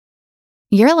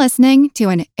You're listening to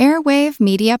an Airwave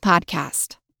Media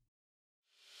Podcast.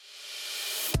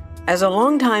 As a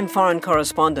longtime foreign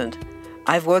correspondent,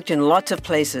 I've worked in lots of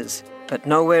places, but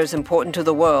nowhere as important to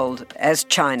the world as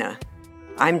China.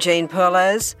 I'm Jane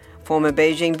Perlez, former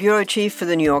Beijing bureau chief for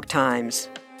the New York Times.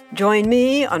 Join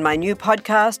me on my new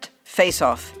podcast, Face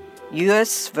Off,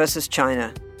 U.S. versus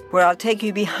China, where I'll take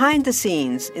you behind the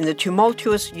scenes in the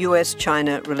tumultuous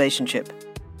U.S.-China relationship.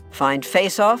 Find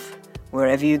Face Off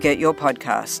wherever you get your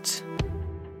podcasts.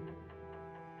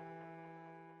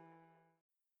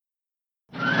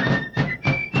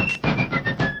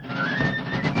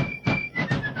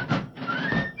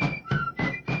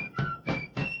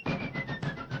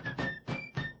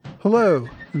 Hello,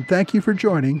 and thank you for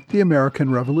joining the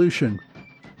American Revolution.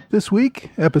 This week,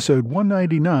 episode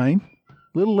 199,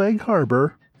 Little Egg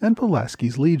Harbor and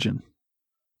Pulaski's Legion.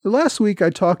 Last week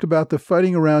I talked about the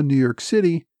fighting around New York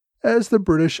City as the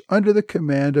British, under the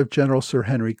command of General Sir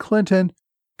Henry Clinton,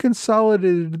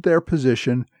 consolidated their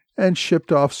position and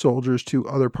shipped off soldiers to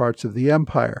other parts of the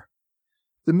empire.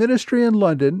 The ministry in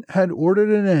London had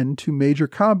ordered an end to major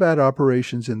combat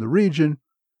operations in the region,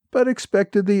 but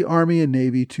expected the Army and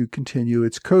Navy to continue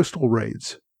its coastal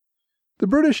raids. The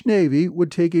British Navy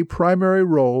would take a primary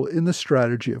role in the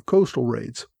strategy of coastal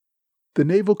raids. The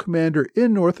naval commander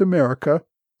in North America,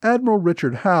 Admiral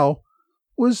Richard Howe,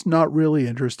 was not really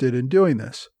interested in doing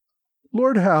this.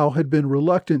 Lord Howe had been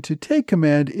reluctant to take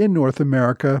command in North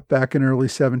America back in early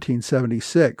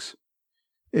 1776.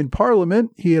 In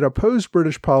Parliament, he had opposed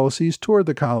British policies toward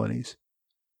the colonies.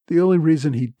 The only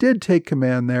reason he did take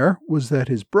command there was that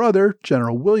his brother,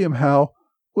 General William Howe,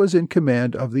 was in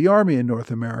command of the army in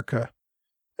North America,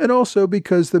 and also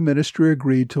because the ministry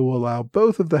agreed to allow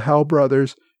both of the Howe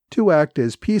brothers to act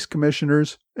as peace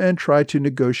commissioners and try to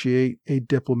negotiate a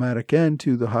diplomatic end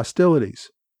to the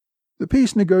hostilities. The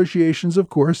peace negotiations, of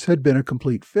course, had been a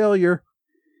complete failure,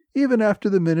 even after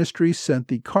the ministry sent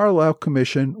the Carlisle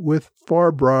Commission with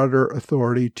far broader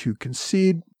authority to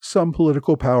concede some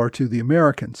political power to the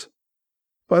Americans.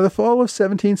 By the fall of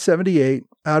 1778,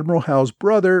 Admiral Howe's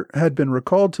brother had been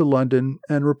recalled to London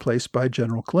and replaced by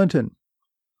General Clinton.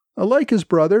 Like his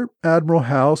brother, Admiral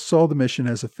Howe saw the mission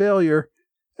as a failure,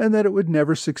 and that it would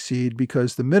never succeed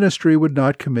because the ministry would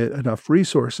not commit enough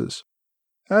resources.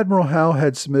 Admiral Howe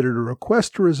had submitted a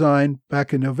request to resign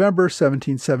back in November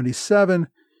 1777,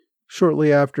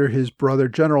 shortly after his brother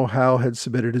General Howe had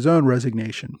submitted his own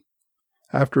resignation.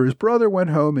 After his brother went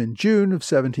home in June of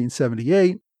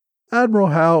 1778, Admiral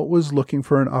Howe was looking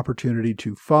for an opportunity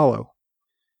to follow.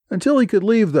 Until he could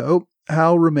leave, though,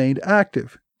 Howe remained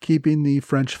active, keeping the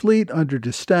French fleet under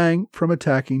D'Estaing from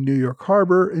attacking New York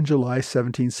Harbor in July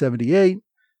 1778,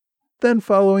 then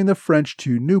following the French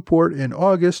to Newport in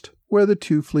August, where the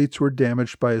two fleets were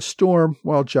damaged by a storm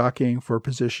while jockeying for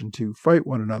position to fight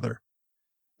one another.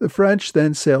 The French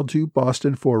then sailed to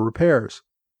Boston for repairs.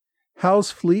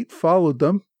 Howe's fleet followed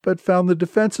them, but found the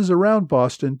defenses around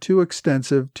Boston too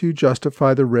extensive to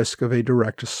justify the risk of a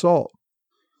direct assault.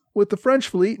 With the French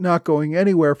fleet not going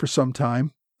anywhere for some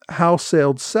time, Howe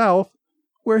sailed south,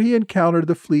 where he encountered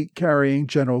the fleet carrying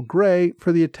General Gray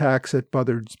for the attacks at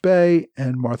Buzzards Bay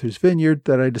and Martha's Vineyard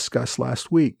that I discussed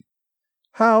last week.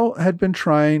 Howe had been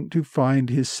trying to find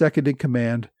his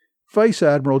second-in-command, Vice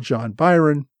Admiral John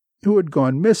Byron, who had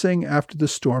gone missing after the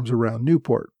storms around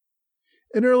Newport.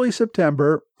 In early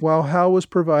September, while Howe was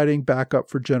providing backup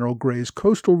for General Gray's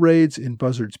coastal raids in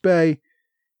Buzzards Bay,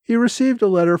 he received a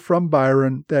letter from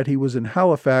Byron that he was in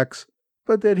Halifax,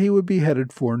 but that he would be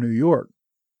headed for New York.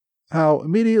 Howe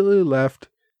immediately left,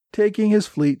 taking his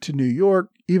fleet to New York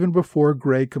even before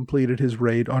Gray completed his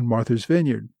raid on Martha's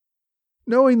Vineyard.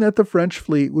 Knowing that the French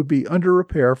fleet would be under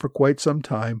repair for quite some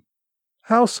time,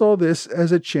 Howe saw this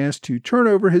as a chance to turn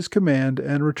over his command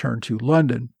and return to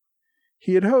London.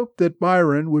 He had hoped that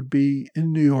Byron would be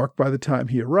in New York by the time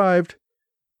he arrived,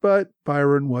 but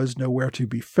Byron was nowhere to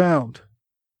be found.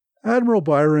 Admiral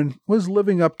Byron was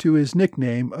living up to his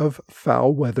nickname of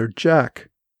Foul-Weathered Jack.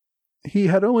 He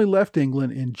had only left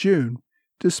England in June,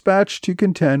 dispatched to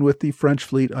contend with the French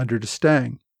fleet under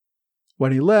D'Estaing.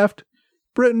 When he left,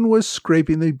 Britain was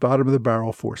scraping the bottom of the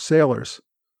barrel for sailors.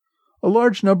 A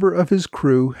large number of his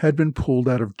crew had been pulled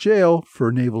out of jail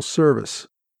for naval service.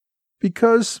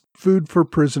 Because food for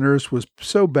prisoners was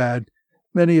so bad,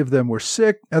 many of them were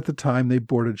sick at the time they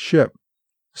boarded ship.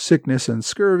 Sickness and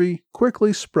scurvy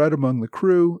quickly spread among the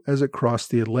crew as it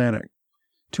crossed the Atlantic.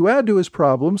 To add to his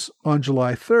problems, on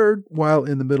July 3rd, while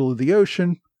in the middle of the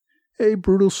ocean, a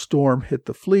brutal storm hit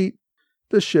the fleet.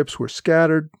 The ships were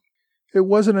scattered. It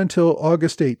wasn't until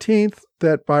August 18th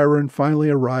that Byron finally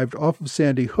arrived off of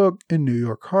Sandy Hook in New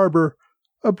York Harbor,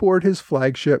 aboard his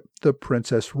flagship, the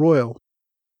Princess Royal.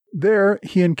 There,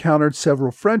 he encountered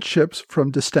several French ships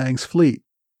from d'Estaing's fleet.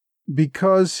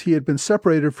 Because he had been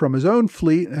separated from his own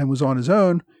fleet and was on his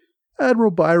own,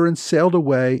 Admiral Byron sailed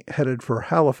away, headed for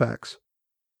Halifax.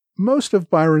 Most of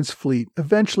Byron's fleet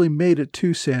eventually made it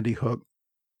to Sandy Hook.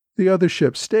 The other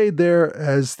ships stayed there,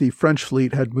 as the French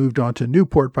fleet had moved on to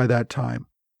Newport by that time.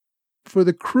 For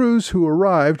the crews who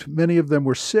arrived, many of them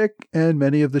were sick, and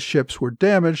many of the ships were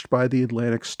damaged by the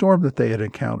Atlantic storm that they had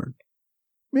encountered.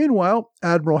 Meanwhile,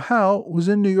 Admiral Howe was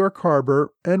in New York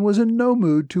Harbor and was in no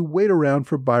mood to wait around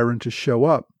for Byron to show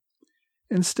up.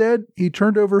 Instead, he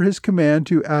turned over his command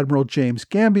to Admiral James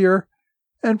Gambier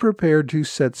and prepared to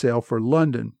set sail for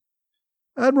London.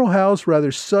 Admiral Howe's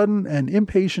rather sudden and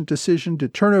impatient decision to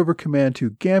turn over command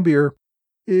to Gambier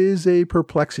is a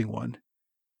perplexing one.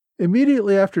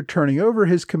 Immediately after turning over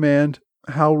his command,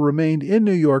 Howe remained in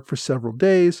New York for several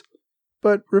days,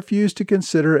 but refused to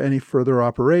consider any further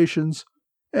operations,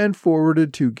 and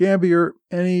forwarded to Gambier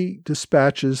any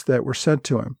dispatches that were sent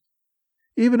to him.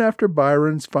 Even after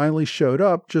Byron finally showed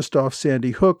up just off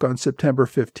Sandy Hook on September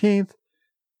 15th,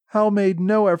 Howe made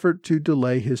no effort to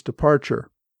delay his departure.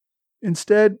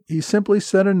 Instead, he simply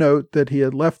sent a note that he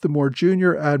had left the more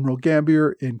junior Admiral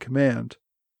Gambier in command.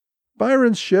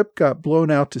 Byron's ship got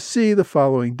blown out to sea the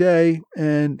following day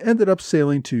and ended up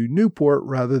sailing to Newport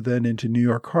rather than into New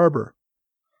York Harbor.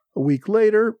 A week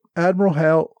later, Admiral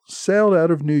Howe sailed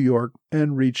out of New York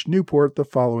and reached Newport the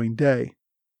following day.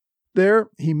 There,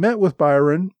 he met with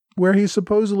Byron, where he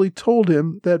supposedly told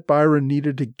him that Byron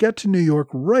needed to get to New York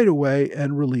right away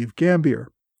and relieve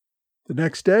Gambier. The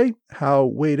next day, Howe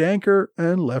weighed anchor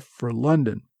and left for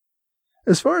London.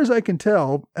 As far as I can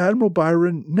tell, Admiral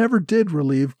Byron never did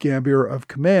relieve Gambier of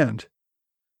command.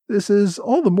 This is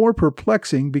all the more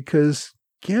perplexing because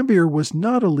Gambier was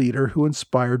not a leader who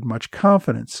inspired much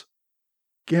confidence.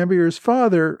 Gambier's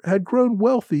father had grown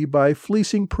wealthy by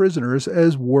fleecing prisoners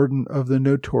as warden of the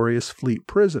notorious Fleet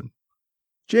Prison.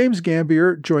 James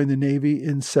Gambier joined the Navy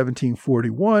in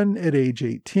 1741 at age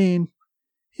 18.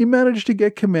 He managed to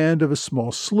get command of a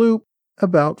small sloop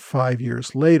about 5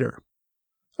 years later.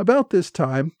 About this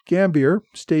time, Gambier,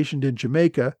 stationed in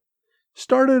Jamaica,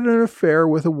 started an affair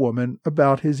with a woman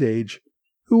about his age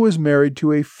who was married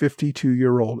to a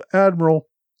 52-year-old admiral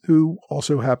who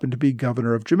also happened to be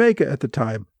governor of Jamaica at the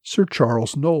time, Sir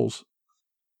Charles Knowles.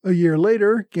 A year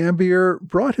later, Gambier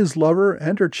brought his lover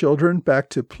and her children back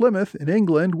to Plymouth in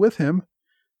England with him,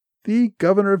 the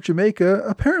governor of Jamaica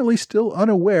apparently still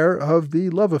unaware of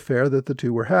the love affair that the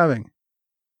two were having.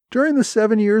 During the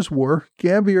 7 Years' War,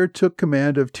 Gambier took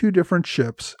command of 2 different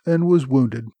ships and was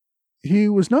wounded. He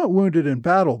was not wounded in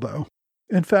battle, though.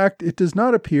 In fact, it does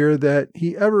not appear that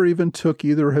he ever even took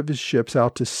either of his ships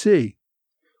out to sea.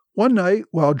 One night,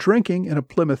 while drinking in a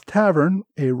Plymouth tavern,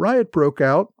 a riot broke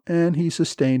out and he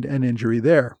sustained an injury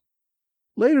there.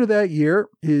 Later that year,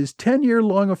 his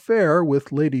 10-year-long affair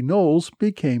with Lady Knowles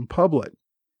became public.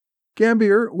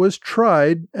 Gambier was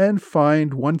tried and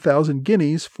fined 1,000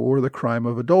 guineas for the crime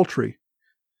of adultery.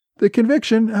 The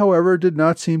conviction, however, did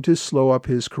not seem to slow up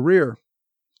his career.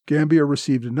 Gambier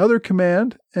received another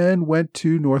command and went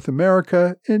to North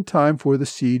America in time for the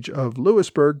siege of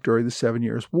Louisburg during the 7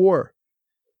 Years' War.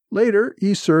 Later,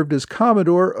 he served as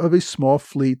commodore of a small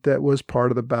fleet that was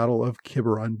part of the Battle of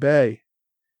Quiberon Bay.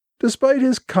 Despite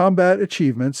his combat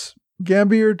achievements,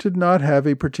 Gambier did not have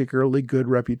a particularly good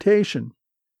reputation.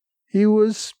 He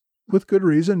was, with good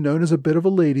reason, known as a bit of a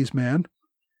ladies' man,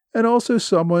 and also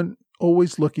someone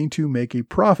always looking to make a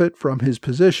profit from his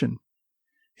position.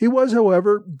 He was,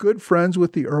 however, good friends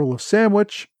with the Earl of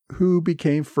Sandwich, who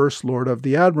became First Lord of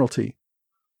the Admiralty.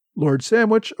 Lord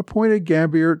Sandwich appointed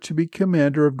Gambier to be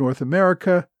commander of North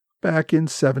America back in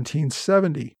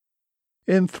 1770.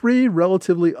 In 3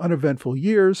 relatively uneventful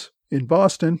years in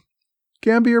Boston,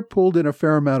 Gambier pulled in a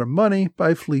fair amount of money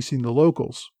by fleecing the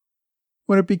locals.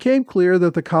 When it became clear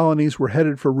that the colonies were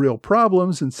headed for real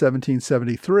problems in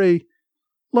 1773,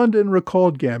 London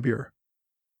recalled Gambier.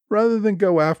 Rather than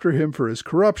go after him for his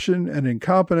corruption and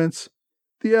incompetence,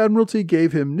 the Admiralty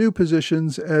gave him new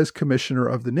positions as Commissioner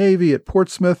of the Navy at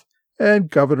Portsmouth and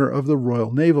Governor of the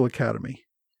Royal Naval Academy.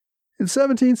 In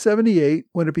 1778,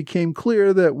 when it became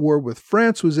clear that war with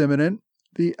France was imminent,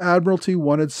 the Admiralty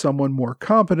wanted someone more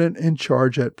competent in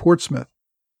charge at Portsmouth.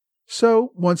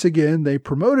 So, once again, they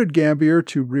promoted Gambier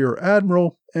to Rear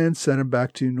Admiral and sent him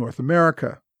back to North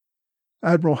America.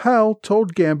 Admiral Howe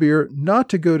told Gambier not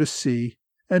to go to sea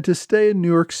and to stay in New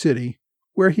York City,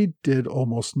 where he did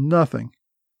almost nothing.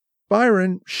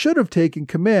 Byron should have taken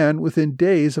command within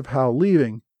days of Howe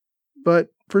leaving, but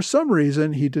for some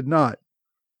reason he did not.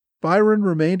 Byron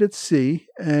remained at sea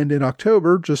and in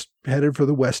October just headed for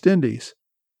the West Indies.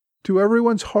 To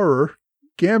everyone's horror,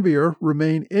 Gambier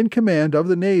remained in command of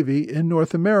the Navy in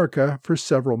North America for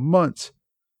several months,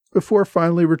 before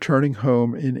finally returning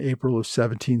home in April of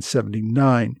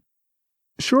 1779.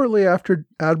 Shortly after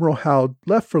Admiral Howe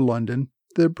left for London,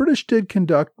 the British did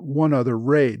conduct one other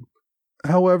raid.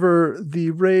 However,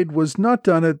 the raid was not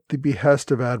done at the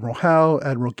behest of Admiral Howe,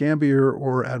 Admiral Gambier,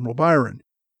 or Admiral Byron.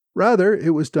 Rather,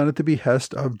 it was done at the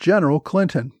behest of General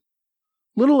Clinton.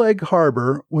 Little Egg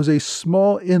Harbor was a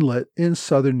small inlet in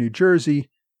southern New Jersey,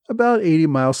 about 80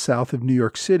 miles south of New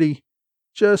York City,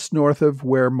 just north of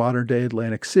where modern-day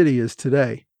Atlantic City is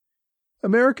today.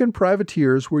 American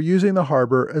privateers were using the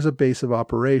harbor as a base of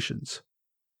operations.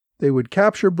 They would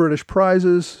capture British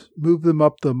prizes, move them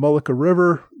up the Mullica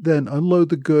River, then unload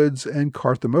the goods and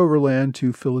cart them overland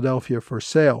to Philadelphia for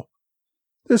sale.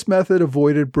 This method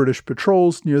avoided British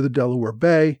patrols near the Delaware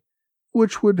Bay,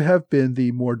 which would have been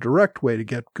the more direct way to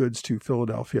get goods to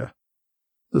Philadelphia.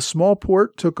 The small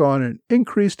port took on an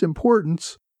increased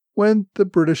importance when the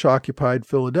British occupied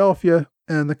Philadelphia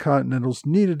and the Continentals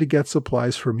needed to get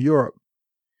supplies from Europe.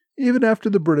 Even after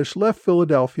the British left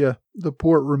Philadelphia, the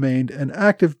port remained an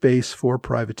active base for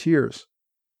privateers.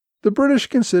 The British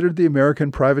considered the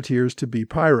American privateers to be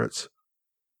pirates.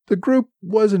 The group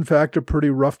was in fact a pretty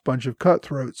rough bunch of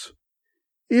cutthroats.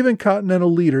 Even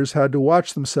Continental leaders had to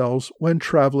watch themselves when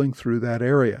traveling through that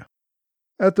area.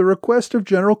 At the request of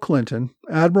General Clinton,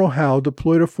 Admiral Howe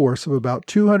deployed a force of about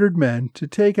 200 men to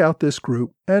take out this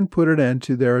group and put an end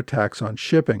to their attacks on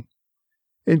shipping.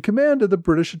 In command of the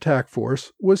British attack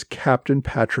force was Captain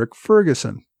Patrick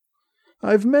Ferguson.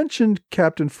 I've mentioned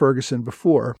Captain Ferguson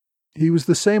before. He was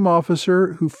the same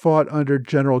officer who fought under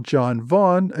General John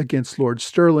Vaughan against Lord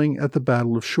Stirling at the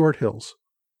Battle of Short Hills.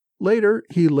 Later,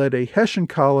 he led a Hessian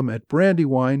column at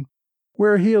Brandywine,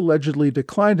 where he allegedly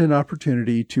declined an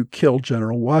opportunity to kill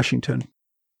General Washington.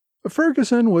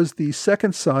 Ferguson was the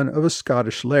second son of a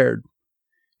Scottish laird.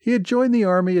 He had joined the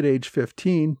army at age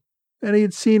 15, and he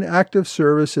had seen active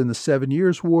service in the 7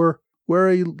 Years' War, where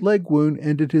a leg wound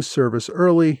ended his service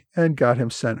early and got him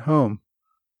sent home.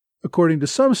 According to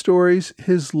some stories,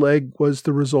 his leg was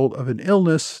the result of an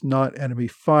illness, not enemy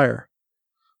fire.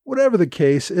 Whatever the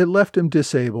case, it left him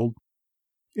disabled.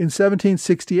 In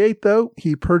 1768, though,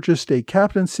 he purchased a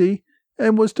captaincy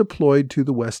and was deployed to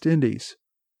the West Indies.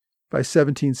 By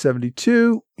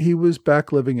 1772, he was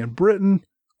back living in Britain,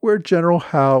 where General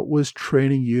Howe was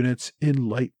training units in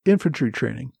light infantry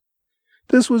training.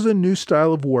 This was a new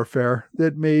style of warfare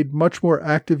that made much more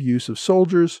active use of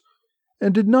soldiers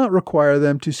and did not require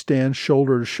them to stand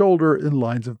shoulder to shoulder in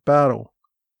lines of battle.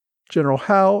 General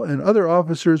Howe and other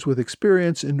officers with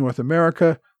experience in North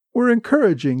America were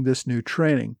encouraging this new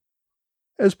training.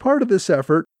 As part of this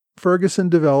effort, Ferguson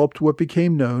developed what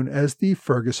became known as the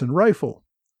Ferguson rifle.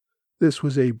 This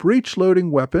was a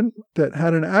breech-loading weapon that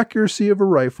had an accuracy of a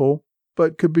rifle,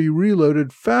 but could be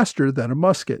reloaded faster than a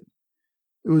musket.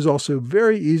 It was also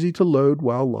very easy to load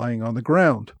while lying on the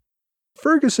ground.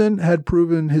 Ferguson had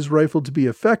proven his rifle to be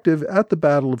effective at the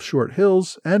Battle of Short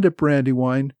Hills and at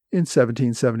Brandywine in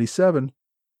 1777.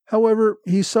 However,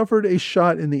 he suffered a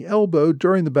shot in the elbow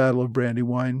during the Battle of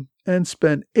Brandywine and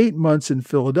spent 8 months in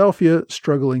Philadelphia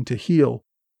struggling to heal.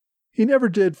 He never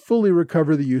did fully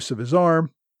recover the use of his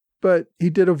arm, but he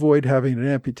did avoid having it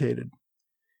amputated.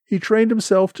 He trained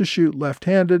himself to shoot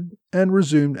left-handed and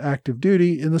resumed active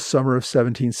duty in the summer of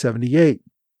 1778.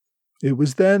 It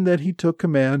was then that he took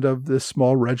command of this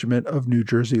small regiment of New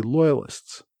Jersey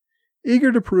Loyalists.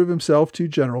 Eager to prove himself to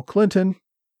General Clinton,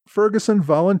 Ferguson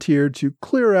volunteered to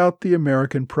clear out the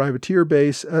American privateer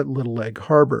base at Little Egg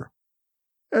Harbor.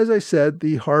 As I said,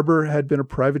 the harbor had been a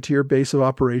privateer base of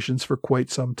operations for quite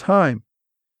some time.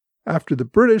 After the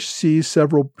British seized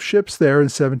several ships there in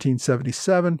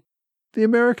 1777, the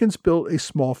Americans built a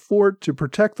small fort to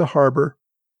protect the harbor.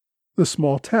 The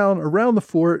small town around the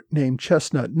fort, named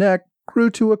Chestnut Neck,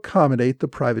 grew to accommodate the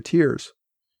privateers.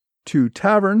 2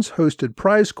 taverns hosted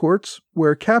prize courts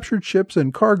where captured ships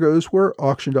and cargoes were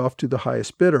auctioned off to the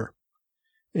highest bidder.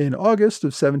 In August of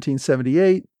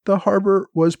 1778, the harbor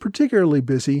was particularly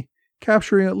busy,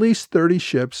 capturing at least 30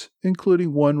 ships,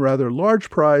 including one rather large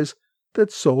prize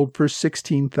that sold for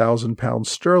 16,000 pounds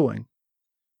sterling.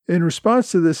 In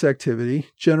response to this activity,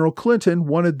 General Clinton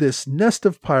wanted this nest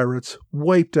of pirates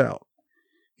wiped out.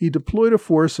 He deployed a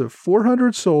force of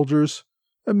 400 soldiers,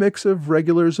 a mix of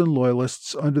regulars and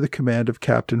loyalists under the command of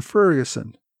Captain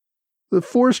Ferguson. The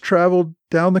force traveled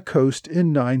down the coast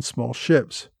in 9 small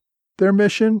ships. Their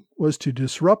mission was to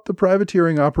disrupt the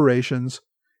privateering operations,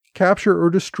 capture or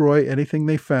destroy anything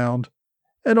they found,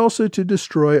 and also to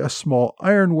destroy a small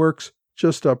ironworks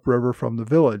just upriver from the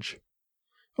village.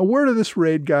 A word of this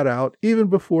raid got out even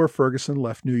before Ferguson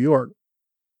left New York.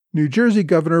 New Jersey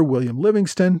Governor William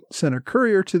Livingston sent a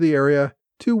courier to the area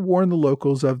to warn the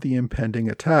locals of the impending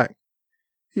attack.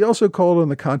 He also called on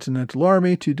the Continental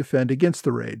Army to defend against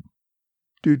the raid.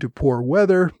 Due to poor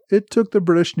weather, it took the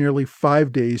British nearly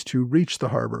 5 days to reach the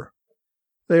harbor.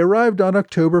 They arrived on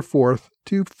October 4th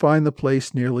to find the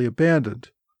place nearly abandoned.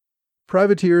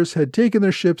 Privateers had taken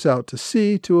their ships out to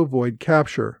sea to avoid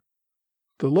capture.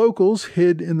 The locals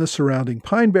hid in the surrounding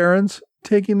pine barrens,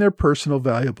 taking their personal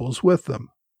valuables with them.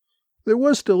 There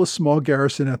was still a small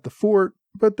garrison at the fort,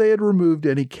 but they had removed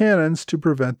any cannons to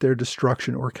prevent their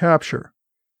destruction or capture.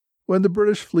 When the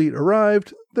British fleet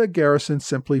arrived, the garrison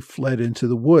simply fled into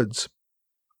the woods.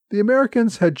 The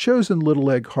Americans had chosen Little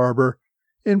Egg Harbor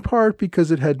in part because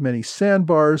it had many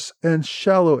sandbars and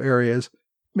shallow areas,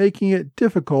 making it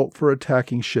difficult for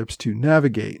attacking ships to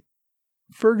navigate.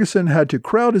 Ferguson had to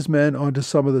crowd his men onto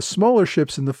some of the smaller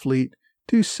ships in the fleet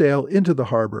to sail into the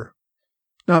harbor.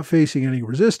 Not facing any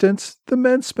resistance, the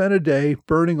men spent a day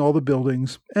burning all the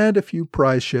buildings and a few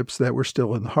prize ships that were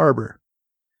still in the harbor.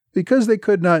 Because they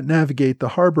could not navigate the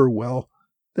harbor well,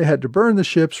 they had to burn the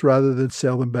ships rather than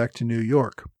sail them back to New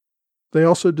York. They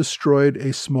also destroyed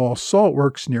a small salt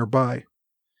works nearby.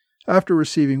 After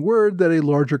receiving word that a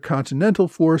larger Continental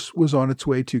force was on its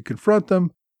way to confront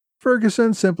them,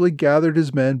 Ferguson simply gathered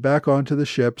his men back onto the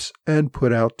ships and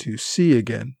put out to sea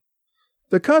again.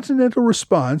 The Continental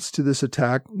response to this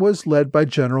attack was led by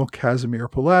General Casimir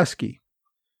Pulaski.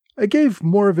 I gave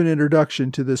more of an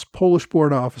introduction to this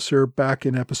Polish-born officer back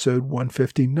in episode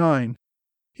 159.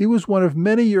 He was one of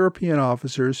many European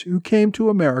officers who came to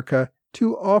America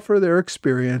to offer their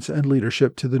experience and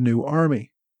leadership to the new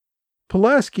army.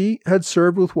 Pulaski had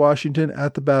served with Washington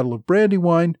at the Battle of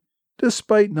Brandywine,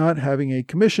 despite not having a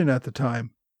commission at the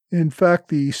time. In fact,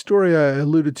 the story I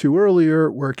alluded to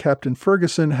earlier, where Captain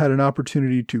Ferguson had an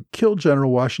opportunity to kill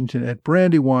General Washington at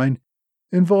Brandywine,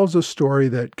 involves a story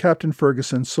that Captain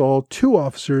Ferguson saw 2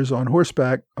 officers on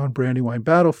horseback on Brandywine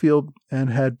battlefield and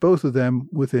had both of them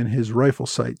within his rifle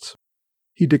sights.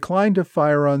 He declined to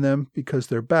fire on them because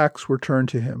their backs were turned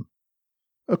to him.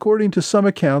 According to some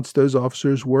accounts, those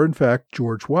officers were in fact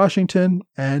George Washington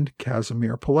and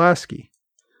Casimir Pulaski.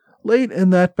 Late in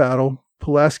that battle,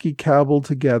 Pulaski cobbled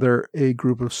together a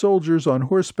group of soldiers on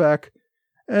horseback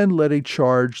and led a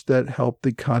charge that helped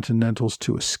the Continentals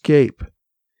to escape.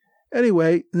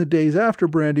 Anyway, in the days after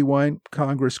Brandywine,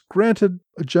 Congress granted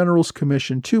a general's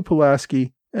commission to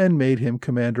Pulaski and made him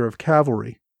commander of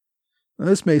cavalry. Now,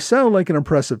 this may sound like an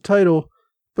impressive title,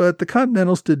 but the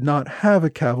Continentals did not have a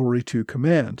cavalry to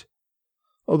command.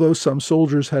 Although some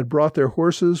soldiers had brought their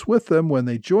horses with them when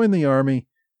they joined the army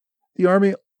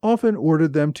often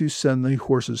ordered them to send the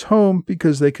horses home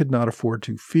because they could not afford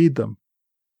to feed them.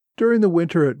 During the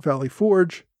winter at Valley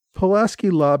Forge, Pulaski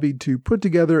lobbied to put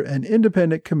together an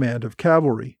independent command of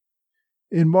cavalry.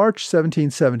 In March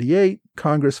 1778,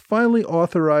 Congress finally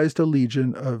authorized a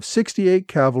legion of 68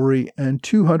 cavalry and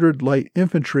 200 light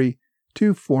infantry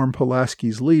to form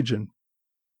Pulaski's legion.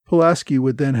 Pulaski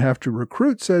would then have to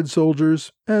recruit said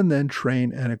soldiers and then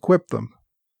train and equip them.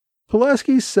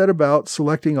 Pulaski set about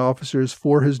selecting officers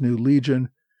for his new legion,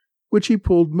 which he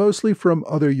pulled mostly from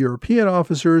other European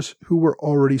officers who were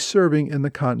already serving in the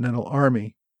Continental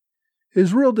Army.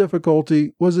 His real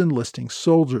difficulty was enlisting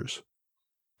soldiers.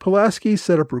 Pulaski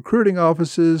set up recruiting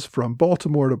offices from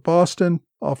Baltimore to Boston,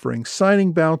 offering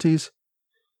signing bounties.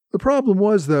 The problem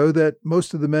was, though, that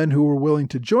most of the men who were willing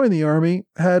to join the army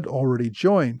had already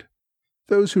joined.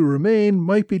 Those who remained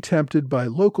might be tempted by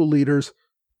local leaders,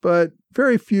 but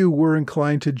very few were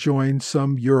inclined to join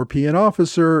some European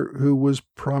officer who was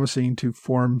promising to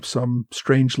form some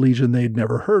strange legion they'd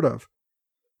never heard of.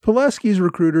 Pulaski's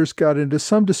recruiters got into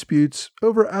some disputes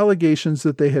over allegations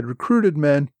that they had recruited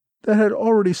men that had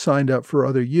already signed up for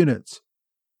other units.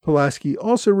 Pulaski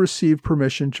also received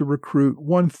permission to recruit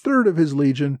 1/3 of his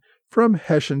legion from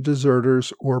Hessian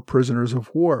deserters or prisoners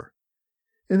of war.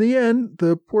 In the end,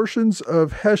 the portions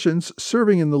of Hessians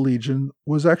serving in the legion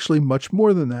was actually much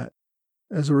more than that.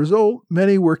 As a result,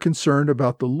 many were concerned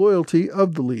about the loyalty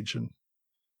of the legion.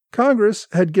 Congress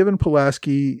had given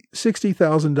Pulaski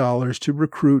 $60,000 to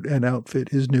recruit and outfit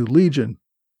his new legion,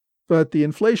 but the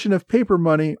inflation of paper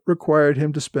money required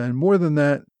him to spend more than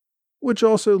that, which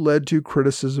also led to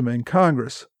criticism in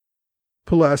Congress.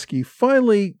 Pulaski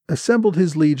finally assembled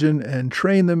his legion and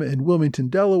trained them in Wilmington,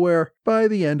 Delaware, by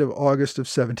the end of August of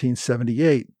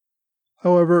 1778.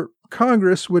 However,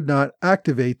 Congress would not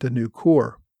activate the new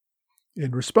corps.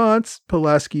 In response,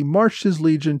 Pulaski marched his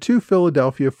legion to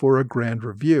Philadelphia for a grand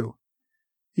review.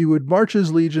 he would march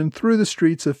his legion through the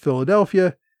streets of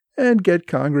Philadelphia and get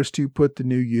Congress to put the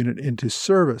new unit into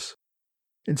service.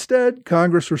 Instead,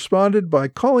 Congress responded by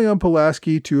calling on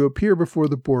Pulaski to appear before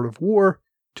the Board of War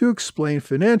to explain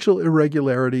financial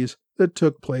irregularities that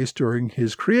took place during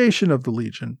his creation of the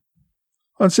Legion.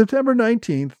 On September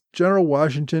 19th, General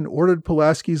Washington ordered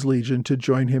Pulaski's Legion to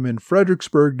join him in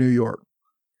Fredericksburg, New York,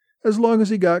 as long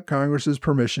as he got Congress's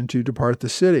permission to depart the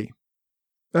city.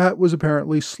 That was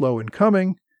apparently slow in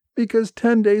coming, because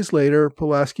 10 days later,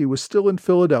 Pulaski was still in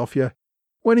Philadelphia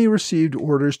when he received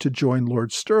orders to join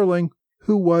Lord Stirling,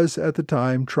 who was at the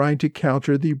time trying to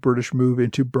counter the British move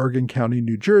into Bergen County,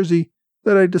 New Jersey,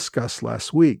 that I discussed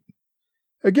last week.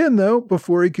 Again, though,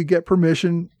 before he could get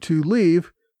permission to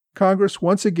leave, Congress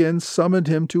once again summoned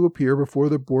him to appear before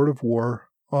the Board of War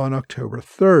on October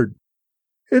 3rd.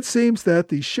 It seems that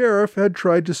the sheriff had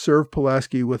tried to serve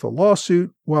Pulaski with a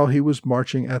lawsuit while he was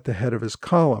marching at the head of his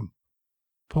column.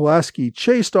 Pulaski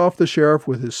chased off the sheriff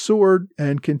with his sword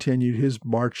and continued his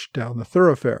march down the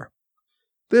thoroughfare.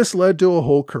 This led to a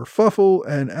whole kerfuffle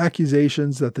and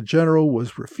accusations that the general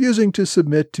was refusing to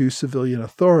submit to civilian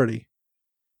authority.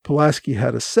 Pulaski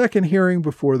had a second hearing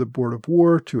before the Board of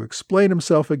War to explain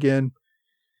himself again.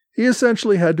 He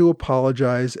essentially had to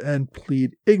apologize and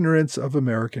plead ignorance of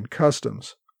American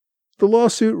customs. The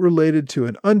lawsuit related to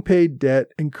an unpaid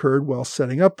debt incurred while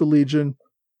setting up the Legion,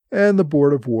 and the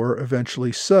Board of War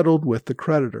eventually settled with the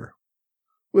creditor.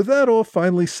 With that all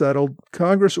finally settled,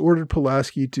 Congress ordered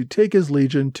Pulaski to take his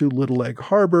Legion to Little Egg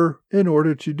Harbor in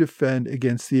order to defend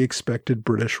against the expected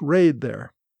British raid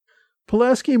there.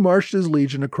 Pulaski marched his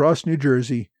Legion across New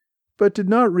Jersey, but did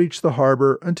not reach the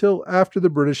harbor until after the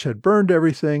British had burned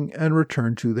everything and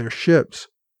returned to their ships.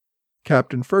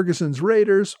 Captain Ferguson's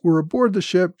raiders were aboard the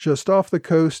ship just off the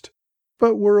coast,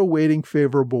 but were awaiting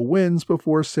favorable winds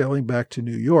before sailing back to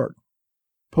New York.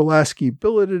 Pulaski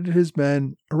billeted his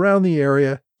men around the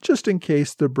area just in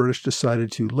case the British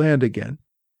decided to land again.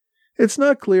 It's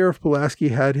not clear if Pulaski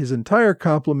had his entire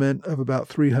complement of about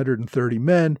 330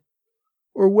 men,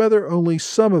 or whether only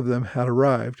some of them had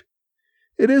arrived.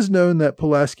 It is known that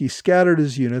Pulaski scattered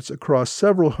his units across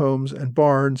several homes and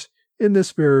barns in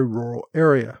this very rural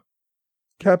area.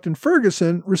 Captain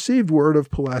Ferguson received word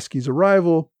of Pulaski's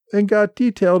arrival and got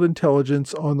detailed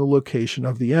intelligence on the location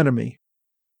of the enemy.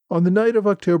 On the night of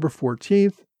October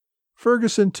 14th,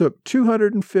 Ferguson took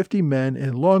 250 men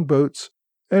in longboats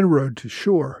and rowed to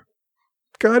shore.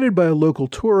 Guided by a local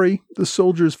Tory, the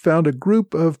soldiers found a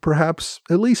group of perhaps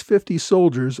at least 50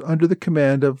 soldiers under the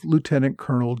command of Lieutenant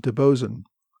Colonel de Bozen.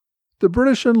 The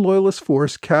British and Loyalist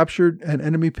force captured an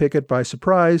enemy picket by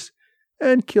surprise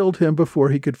and killed him before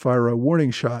he could fire a warning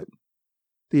shot.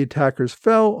 The attackers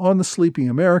fell on the sleeping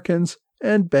Americans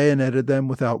and bayoneted them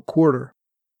without quarter.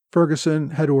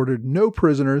 Ferguson had ordered no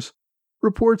prisoners.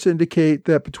 Reports indicate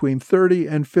that between 30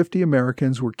 and 50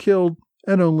 Americans were killed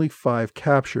and only 5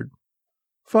 captured.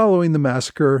 Following the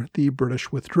massacre, the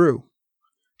British withdrew.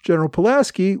 General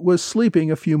Pulaski was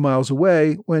sleeping a few miles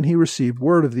away when he received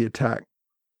word of the attack.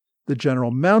 The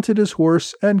general mounted his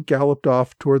horse and galloped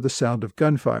off toward the sound of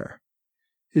gunfire.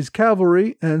 His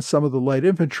cavalry and some of the light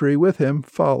infantry with him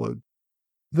followed.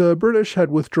 The British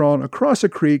had withdrawn across a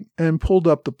creek and pulled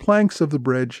up the planks of the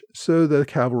bridge so the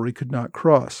cavalry could not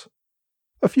cross.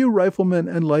 A few riflemen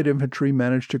and light infantry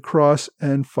managed to cross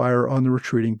and fire on the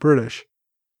retreating British.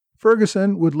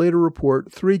 Ferguson would later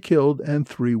report 3 killed and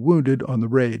 3 wounded on the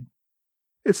raid.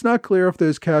 It's not clear if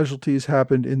those casualties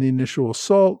happened in the initial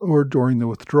assault or during the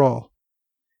withdrawal.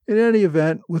 In any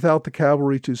event, without the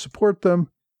cavalry to support them,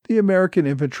 the American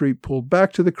infantry pulled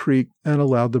back to the creek and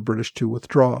allowed the British to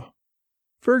withdraw.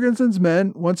 Ferguson's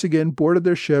men once again boarded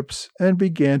their ships and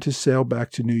began to sail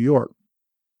back to New York.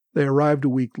 They arrived a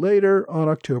week later on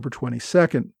October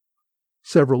 22nd.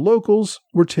 Several locals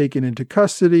were taken into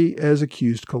custody as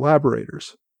accused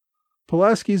collaborators.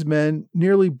 Pulaski's men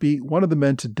nearly beat one of the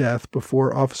men to death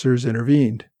before officers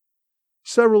intervened.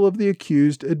 Several of the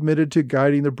accused admitted to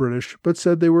guiding the British, but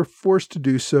said they were forced to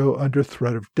do so under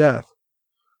threat of death.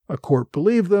 A court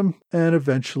believed them and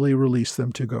eventually released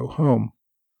them to go home.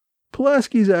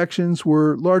 Pulaski's actions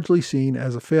were largely seen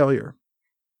as a failure.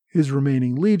 His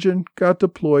remaining legion got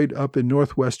deployed up in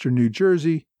northwestern New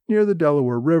Jersey near the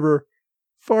Delaware River,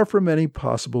 far from any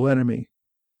possible enemy.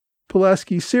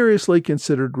 Pulaski seriously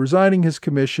considered resigning his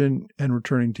commission and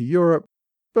returning to Europe,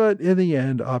 but in the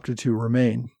end opted to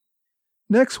remain.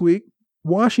 Next week,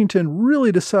 Washington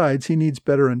really decides he needs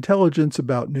better intelligence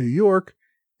about New York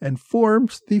and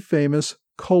forms the famous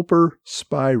Culper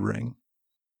spy ring.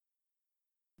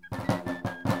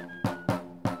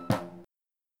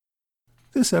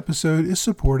 This episode is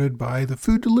supported by the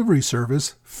food delivery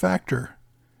service Factor.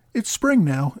 It's spring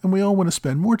now, and we all want to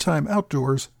spend more time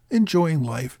outdoors, enjoying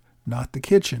life, not the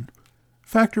kitchen.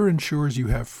 Factor ensures you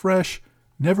have fresh,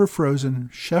 never frozen,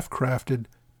 chef-crafted,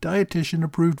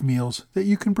 dietitian-approved meals that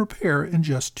you can prepare in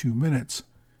just 2 minutes.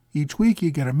 Each week you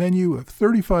get a menu of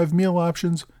 35 meal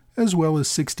options, as well as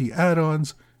 60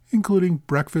 add-ons, including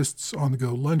breakfasts,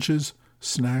 on-the-go lunches,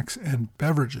 snacks, and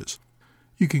beverages.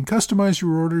 You can customize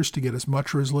your orders to get as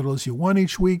much or as little as you want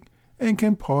each week, and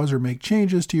can pause or make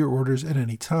changes to your orders at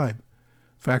any time.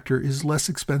 Factor is less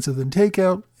expensive than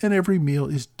takeout, and every meal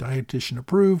is dietitian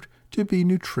approved to be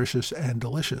nutritious and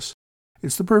delicious.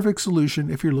 It's the perfect solution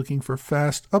if you're looking for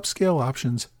fast, upscale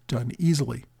options done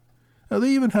easily. Now, they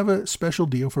even have a special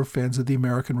deal for fans of the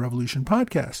American Revolution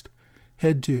podcast.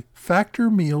 Head to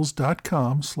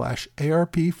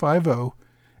factormeals.com/ARP50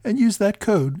 and use that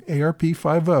code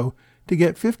ARP50 to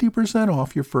get 50%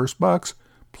 off your first box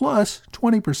plus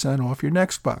 20% off your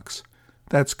next box.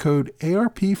 That's code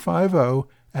ARP50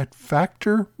 at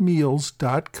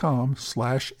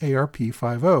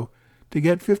factormeals.com/ARP50 to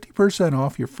get 50%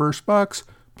 off your first box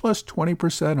plus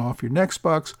 20% off your next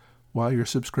box while your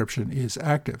subscription is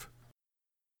active.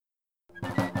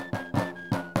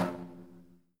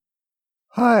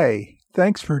 Hi,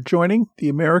 thanks for joining the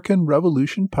American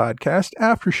Revolution Podcast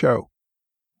After Show.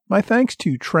 My thanks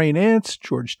to Trey Nance,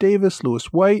 George Davis,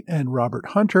 Lewis White, and Robert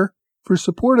Hunter for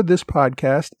support of this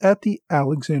podcast at the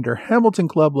Alexander Hamilton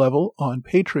Club level on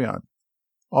Patreon.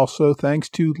 Also thanks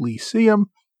to Lyceum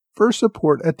for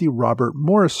support at the Robert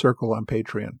Morris Circle on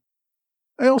Patreon.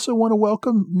 I also want to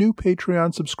welcome new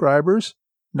Patreon subscribers,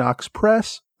 Knox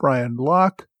Press, Brian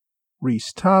Locke,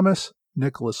 Reese Thomas,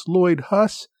 Nicholas Lloyd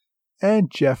Huss, and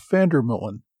Jeff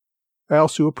Vandermullen. I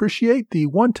also appreciate the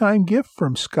one-time gift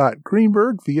from Scott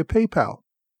Greenberg via PayPal.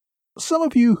 Some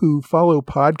of you who follow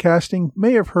podcasting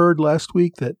may have heard last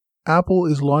week that Apple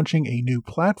is launching a new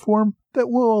platform that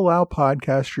will allow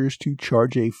podcasters to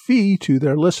charge a fee to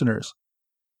their listeners.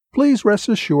 Please rest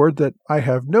assured that I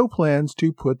have no plans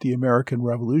to put the American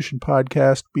Revolution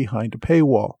podcast behind a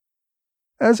paywall.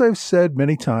 As I've said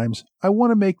many times, I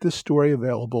want to make this story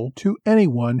available to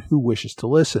anyone who wishes to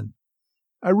listen.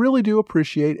 I really do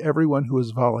appreciate everyone who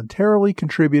has voluntarily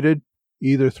contributed,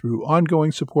 either through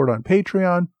ongoing support on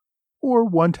Patreon or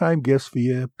one-time gifts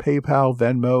via PayPal,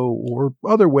 Venmo, or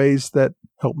other ways that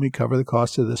help me cover the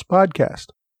cost of this podcast.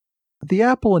 The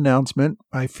Apple announcement,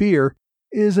 I fear,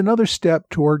 is another step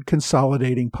toward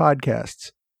consolidating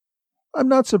podcasts. I'm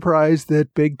not surprised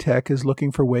that big tech is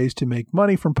looking for ways to make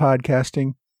money from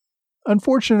podcasting.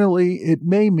 Unfortunately, it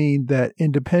may mean that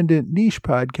independent niche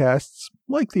podcasts,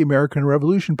 like the American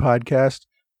Revolution podcast,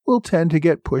 will tend to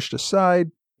get pushed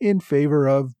aside in favor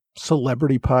of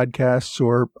celebrity podcasts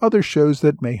or other shows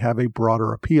that may have a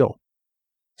broader appeal.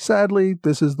 Sadly,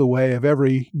 this is the way of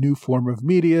every new form of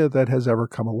media that has ever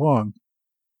come along.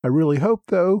 I really hope,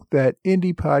 though, that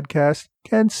indie podcasts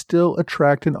can still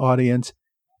attract an audience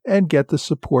and get the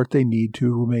support they need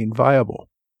to remain viable.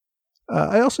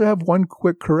 I also have one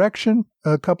quick correction.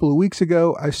 A couple of weeks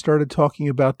ago, I started talking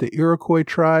about the Iroquois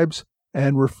tribes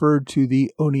and referred to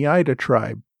the Oneida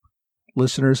tribe.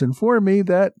 Listeners informed me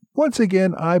that, once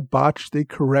again, I botched the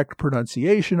correct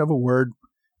pronunciation of a word.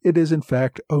 It is, in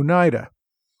fact, Oneida.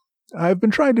 I've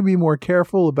been trying to be more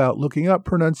careful about looking up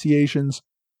pronunciations,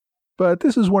 but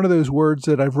this is one of those words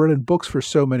that I've read in books for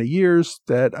so many years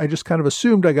that I just kind of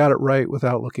assumed I got it right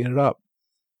without looking it up.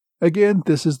 Again,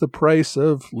 this is the price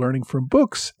of learning from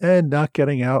books and not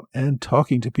getting out and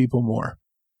talking to people more.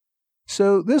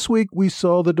 So this week we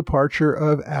saw the departure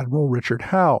of Admiral Richard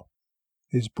Howe.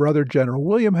 His brother General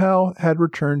William Howe had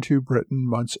returned to Britain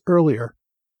months earlier.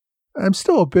 I'm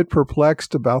still a bit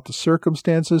perplexed about the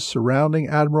circumstances surrounding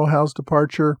Admiral Howe's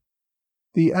departure.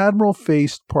 The Admiral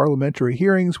faced parliamentary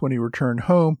hearings when he returned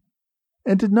home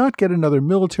and did not get another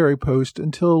military post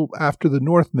until after the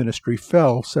North Ministry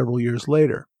fell several years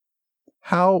later.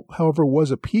 Howe, however,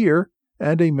 was a peer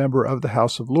and a member of the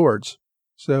House of Lords,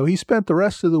 so he spent the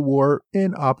rest of the war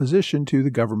in opposition to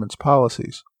the government's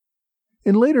policies.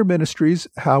 In later ministries,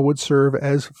 Howe would serve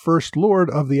as First Lord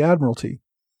of the Admiralty.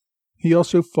 He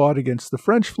also fought against the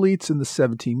French fleets in the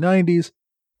 1790s,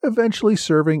 eventually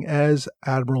serving as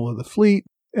Admiral of the Fleet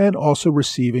and also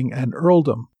receiving an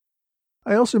earldom.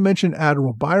 I also mentioned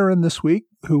Admiral Byron this week,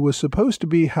 who was supposed to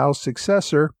be Howe's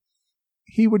successor.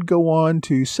 He would go on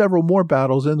to several more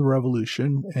battles in the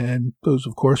Revolution, and those,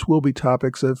 of course, will be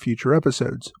topics of future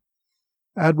episodes.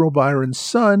 Admiral Byron's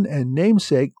son and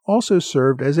namesake also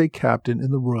served as a captain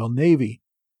in the Royal Navy.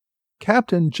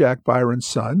 Captain Jack Byron's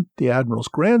son, the Admiral's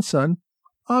grandson,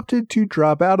 opted to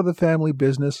drop out of the family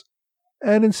business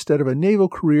and instead of a naval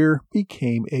career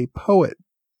became a poet.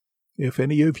 If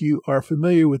any of you are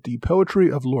familiar with the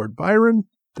poetry of Lord Byron,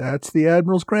 that's the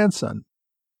Admiral's grandson.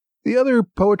 The other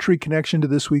poetry connection to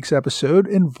this week's episode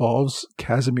involves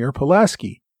Casimir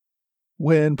Pulaski.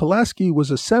 When Pulaski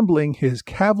was assembling his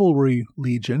cavalry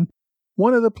legion,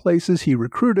 one of the places he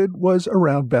recruited was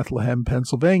around Bethlehem,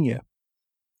 Pennsylvania.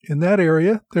 In that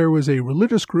area, there was a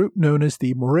religious group known as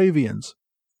the Moravians.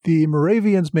 The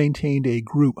Moravians maintained a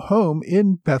group home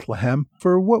in Bethlehem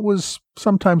for what was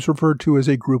sometimes referred to as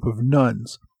a group of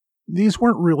nuns. These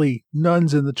weren't really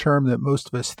nuns in the term that most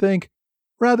of us think.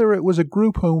 Rather, it was a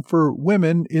group home for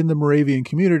women in the Moravian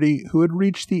community who had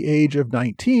reached the age of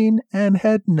 19 and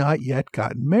had not yet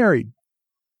gotten married.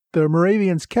 The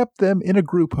Moravians kept them in a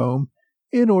group home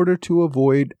in order to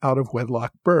avoid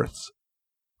out-of-wedlock births.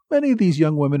 Many of these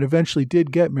young women eventually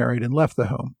did get married and left the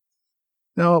home.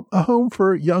 Now, a home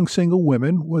for young single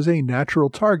women was a natural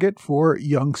target for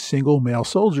young single male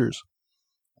soldiers.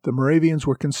 The Moravians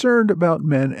were concerned about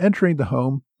men entering the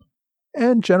home,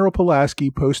 and General Pulaski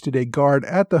posted a guard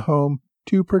at the home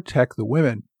to protect the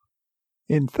women.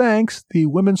 In thanks, the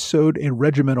women sewed a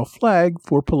regimental flag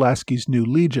for Pulaski's new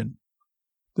legion.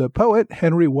 The poet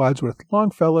Henry Wadsworth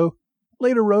Longfellow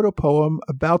later wrote a poem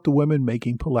about the women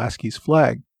making Pulaski's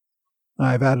flag.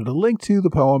 I've added a link to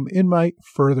the poem in my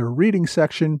further reading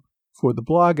section for the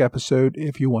blog episode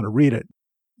if you want to read it.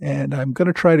 And I'm going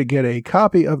to try to get a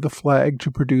copy of the flag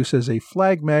to produce as a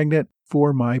flag magnet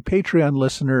for my Patreon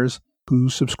listeners who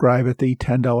subscribe at the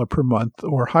 $10 per month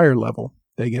or higher level.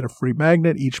 They get a free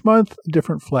magnet each month, a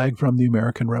different flag from the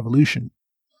American Revolution.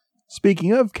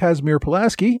 Speaking of Casimir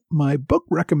Pulaski, my book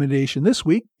recommendation this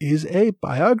week is a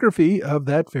biography of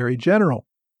that very general.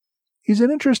 He's an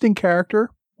interesting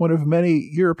character, one of many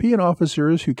European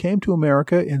officers who came to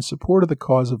America in support of the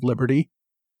cause of liberty.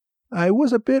 I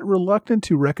was a bit reluctant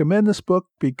to recommend this book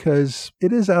because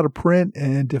it is out of print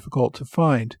and difficult to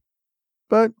find.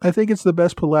 But I think it's the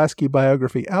best Pulaski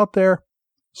biography out there,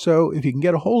 so if you can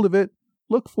get a hold of it,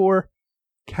 look for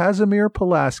Casimir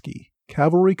Pulaski,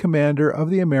 Cavalry Commander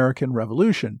of the American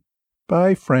Revolution,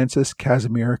 by Francis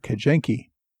Casimir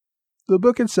Kajenki. The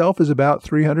book itself is about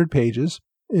 300 pages.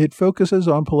 It focuses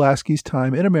on Pulaski's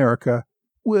time in America,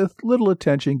 with little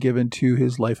attention given to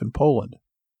his life in Poland.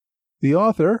 The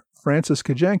author, Francis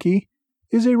Kajenki,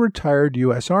 is a retired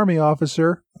U.S. Army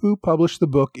officer who published the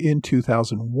book in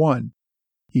 2001.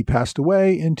 He passed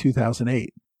away in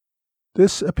 2008.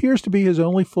 This appears to be his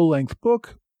only full-length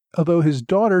book, although his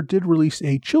daughter did release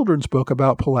a children's book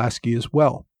about Pulaski as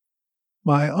well.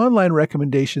 My online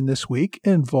recommendation this week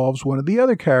involves one of the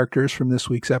other characters from this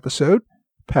week's episode,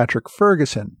 Patrick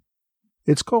Ferguson.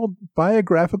 It's called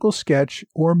Biographical Sketch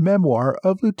or Memoir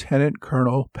of Lieutenant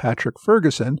Colonel Patrick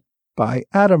Ferguson by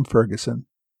Adam Ferguson.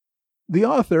 The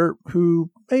author, who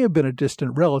may have been a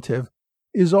distant relative,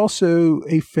 is also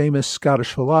a famous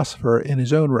Scottish philosopher in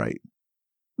his own right.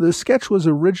 The sketch was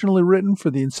originally written for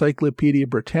the Encyclopedia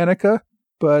Britannica,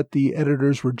 but the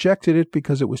editors rejected it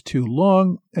because it was too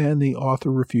long and the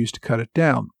author refused to cut it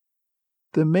down.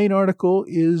 The main article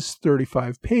is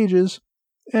 35 pages,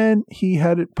 and he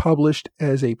had it published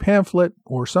as a pamphlet,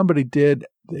 or somebody did,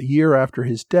 the year after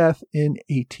his death in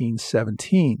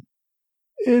 1817.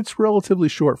 It's relatively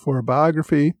short for a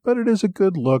biography, but it is a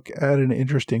good look at an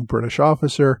interesting British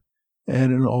officer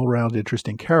and an all-around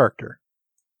interesting character.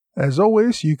 As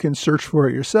always, you can search for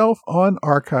it yourself on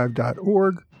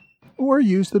archive.org or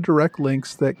use the direct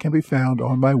links that can be found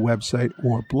on my website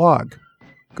or blog.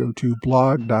 Go to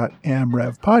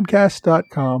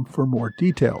blog.amrevpodcast.com for more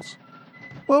details.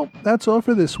 Well, that's all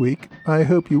for this week. I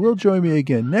hope you will join me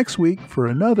again next week for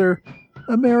another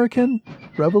American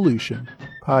Revolution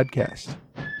podcast.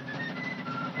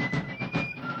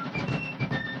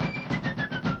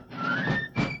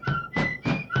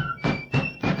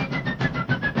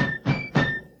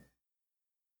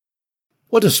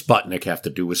 What does Sputnik have to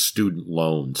do with student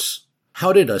loans?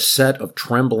 How did a set of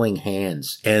trembling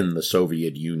hands end the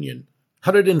Soviet Union?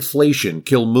 How did inflation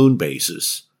kill moon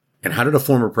bases? And how did a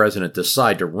former president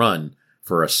decide to run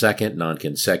for a second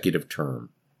non-consecutive term?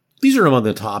 These are among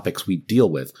the topics we deal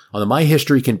with on the My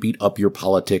History Can Beat Up Your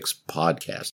Politics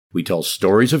podcast. We tell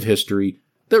stories of history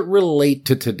that relate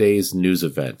to today's news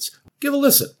events. Give a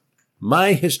listen.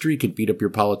 My History Can Beat Up Your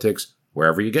Politics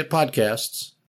wherever you get podcasts.